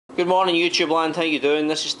Good morning YouTube land, how you doing?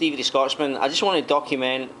 This is Stevie the Scotsman. I just want to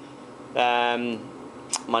document my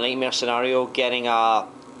nightmare scenario, getting a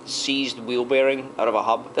seized wheel bearing out of a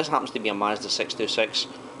hub. This happens to be a Mazda 626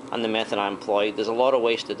 and the method I employed. There's a lot of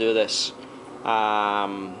ways to do this,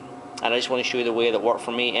 and I just want to show you the way that worked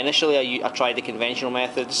for me. Initially I tried the conventional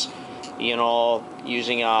methods, you know,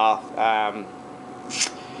 using a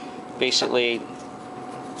basically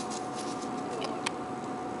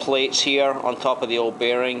plates here on top of the old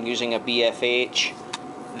bearing using a BFH.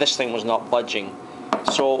 This thing was not budging.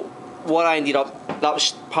 So what I ended up, that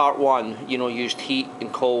was part one, you know, used heat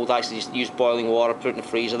and cold, actually just used boiling water, put it in the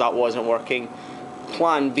freezer. That wasn't working.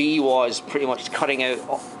 Plan B was pretty much cutting out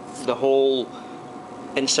the whole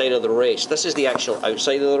inside of the race. This is the actual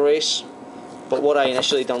outside of the race, but what I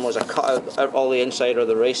initially done was I cut out all the inside of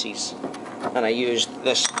the races, and I used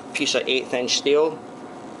this piece of 1/8 inch steel,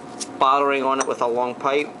 battering on it with a long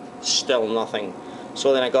pipe. Still nothing.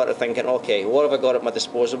 So then I got to thinking, okay, what have I got at my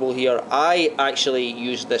disposal here? I actually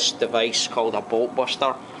use this device called a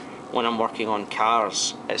Boltbuster when I'm working on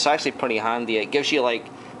cars. It's actually pretty handy. It gives you, like,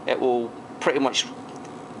 it will pretty much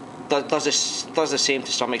does the same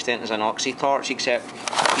to some extent as an oxy torch, except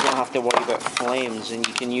you don't have to worry about flames, and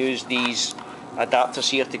you can use these adapters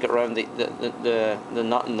here to get around the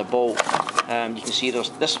nut and the bolt. You can see there's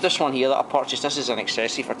this one here that I purchased. This is an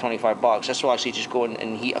accessory for 25 bucks. This will actually just go in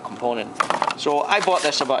and heat a component. So I bought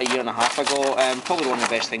this about 1.5 years ago. Probably one of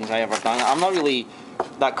the best things I ever done. I'm not really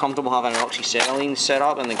that comfortable having an oxyacetylene set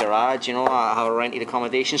up in the garage. You know, I have a rented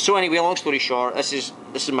accommodation. So anyway, long story short, this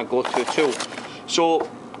is my go-to tool. So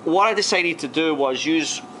what I decided to do was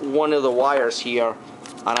use one of the wires here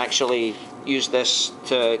and actually use this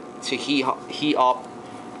to heat up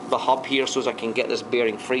the hub here so as I can get this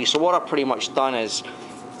bearing free. So what I've pretty much done is,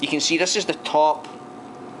 you can see this is the top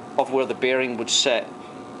of where the bearing would sit,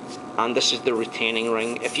 and this is the retaining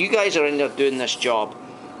ring. If you guys are in there doing this job,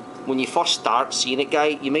 when you first start seeing it,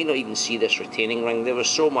 guy, you might not even see this retaining ring. There was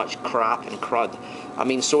so much crap and crud. I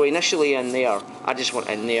mean, so initially in there, I just went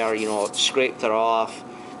in there, you know, scraped it off,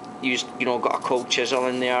 used, you know, got a cold chisel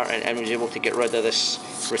in there and was able to get rid of this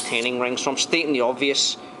retaining ring. So I'm stating the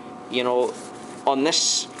obvious, you know, on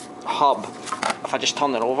this hub, if I just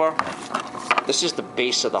turn it over, this is the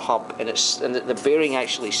base of the hub, and the bearing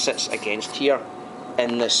actually sits against here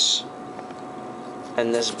in this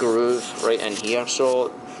groove right in here.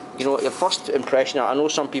 So, you know, your first impression, I know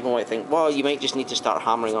some people might think, well, you might just need to start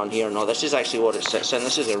hammering on here. No, this is actually what it sits in.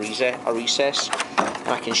 This is a recess, and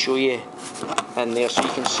I can show you in there, so you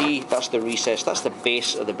can see that's the recess, that's the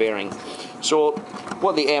base of the bearing. So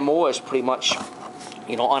what the MO is pretty much,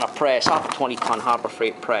 you know, on a press, I have a 20-ton Harbor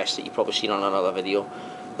Freight press that you've probably seen on another video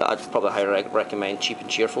that I'd probably highly recommend, cheap and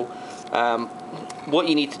cheerful. What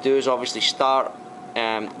you need to do is obviously start,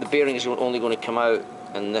 the bearing is only going to come out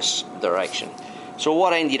in this direction. So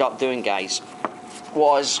what I ended up doing, guys,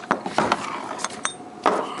 was,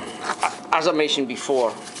 as I mentioned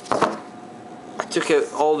before, I took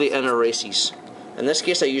out all the inner races. In this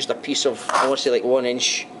case I used a piece of, I want to say like 1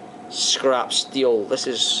 inch scrap steel. This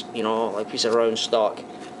is, you know, like a piece of round stock.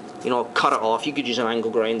 You know, cut it off. You could use an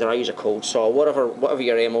angle grinder. I use a cold saw, whatever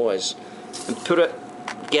your MO is, and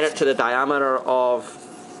get it to the diameter of,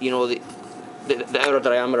 you know, the outer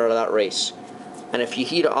diameter of that race. And if you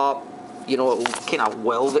heat it up, you know, it will kind of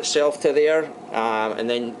weld itself to there, and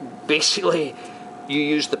then basically you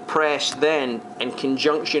use the press then in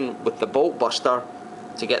conjunction with the Boltbuster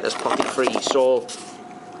to get this puppy free. So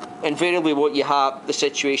invariably what you have, the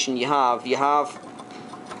situation you have,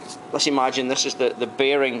 let's imagine this is the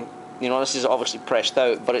bearing, you know, this is obviously pressed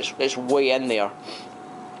out, but it's way in there.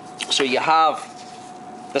 So you have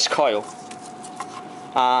this coil,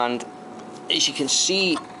 and as you can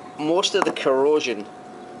see, most of the corrosion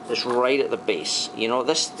is right at the base. You know,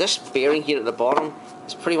 this bearing here at the bottom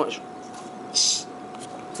is pretty much,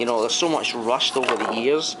 you know, there's so much rust over the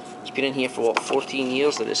years. It's been in here for what, 14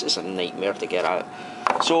 years, that it's a nightmare to get out.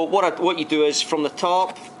 So what you do is, from the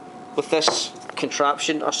top with this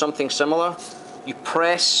contraption or something similar, you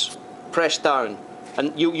press down,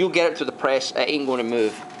 and you'll get it to the press. It ain't going to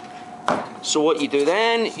move. So what you do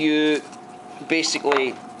then, you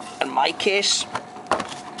basically, in my case,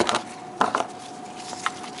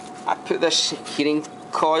 I put this heating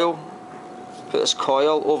coil,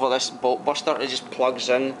 over this Boltbuster. It just plugs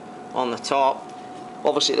in on the top.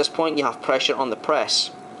 Obviously at this point you have pressure on the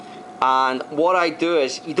press, and what I do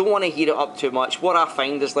is, you don't want to heat it up too much. What I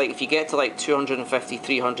find is, like, if you get to like 250,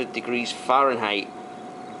 300 degrees Fahrenheit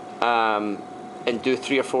and do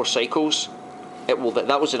 3 or 4 cycles, that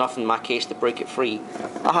was enough in my case to break it free.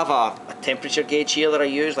 I have a temperature gauge here that I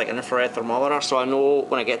use, like an infrared thermometer, so I know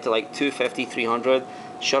when I get to like 250, 300,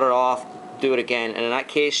 shut it off, do it again, and in that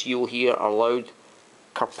case you'll hear a loud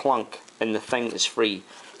kerplunk and the thing is free.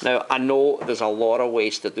 Now I know there's a lot of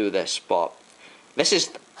ways to do this, but this is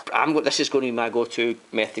going to be my go-to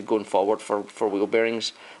method going forward for wheel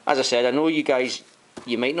bearings. As I said, I know you guys,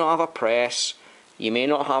 you might not have a press, you may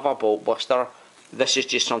not have a Boltbuster. This is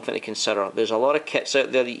just something to consider. There's a lot of kits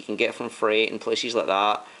out there that you can get from Freight and places like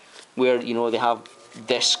that, where you know they have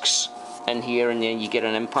discs in here and then you get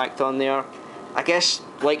an impact on there. I guess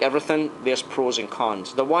like everything, there's pros and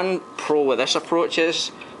cons. The one pro with this approach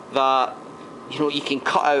is that you know you can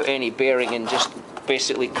cut out any bearing and just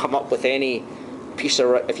basically come up with any piece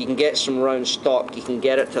of, if you can get some round stock, you can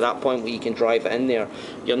get it to that point where you can drive it in there.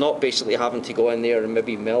 You're not basically having to go in there and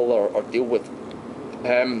maybe mill or deal with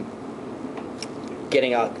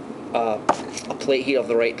getting a plate here of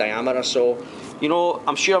the right diameter. So you know,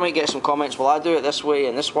 I'm sure I might get some comments, well I do it this way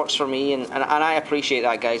and this works for me, and I appreciate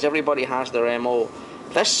that, guys. Everybody has their MO.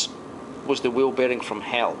 This was the wheel bearing from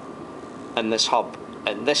hell in this hub,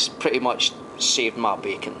 and this pretty much saved my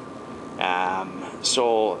bacon.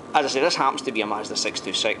 So as I say, this happens to be a Mazda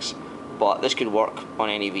 626, but this could work on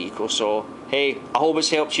any vehicle. So hey, I hope it's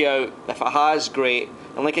helped you out. If it has, great.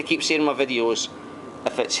 And like I keep saying in my videos,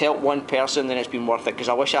 if it's helped one person, then it's been worth it, because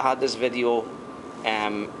I wish I had this video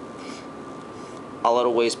a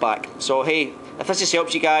little ways back. So hey, if this has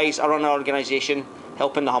helped you guys, I run an organisation,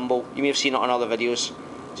 Helping the Humble. You may have seen it on other videos.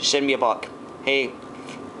 Just send me a buck. Hey,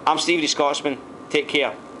 I'm Stevie the Scotsman. Take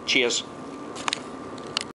care. Cheers.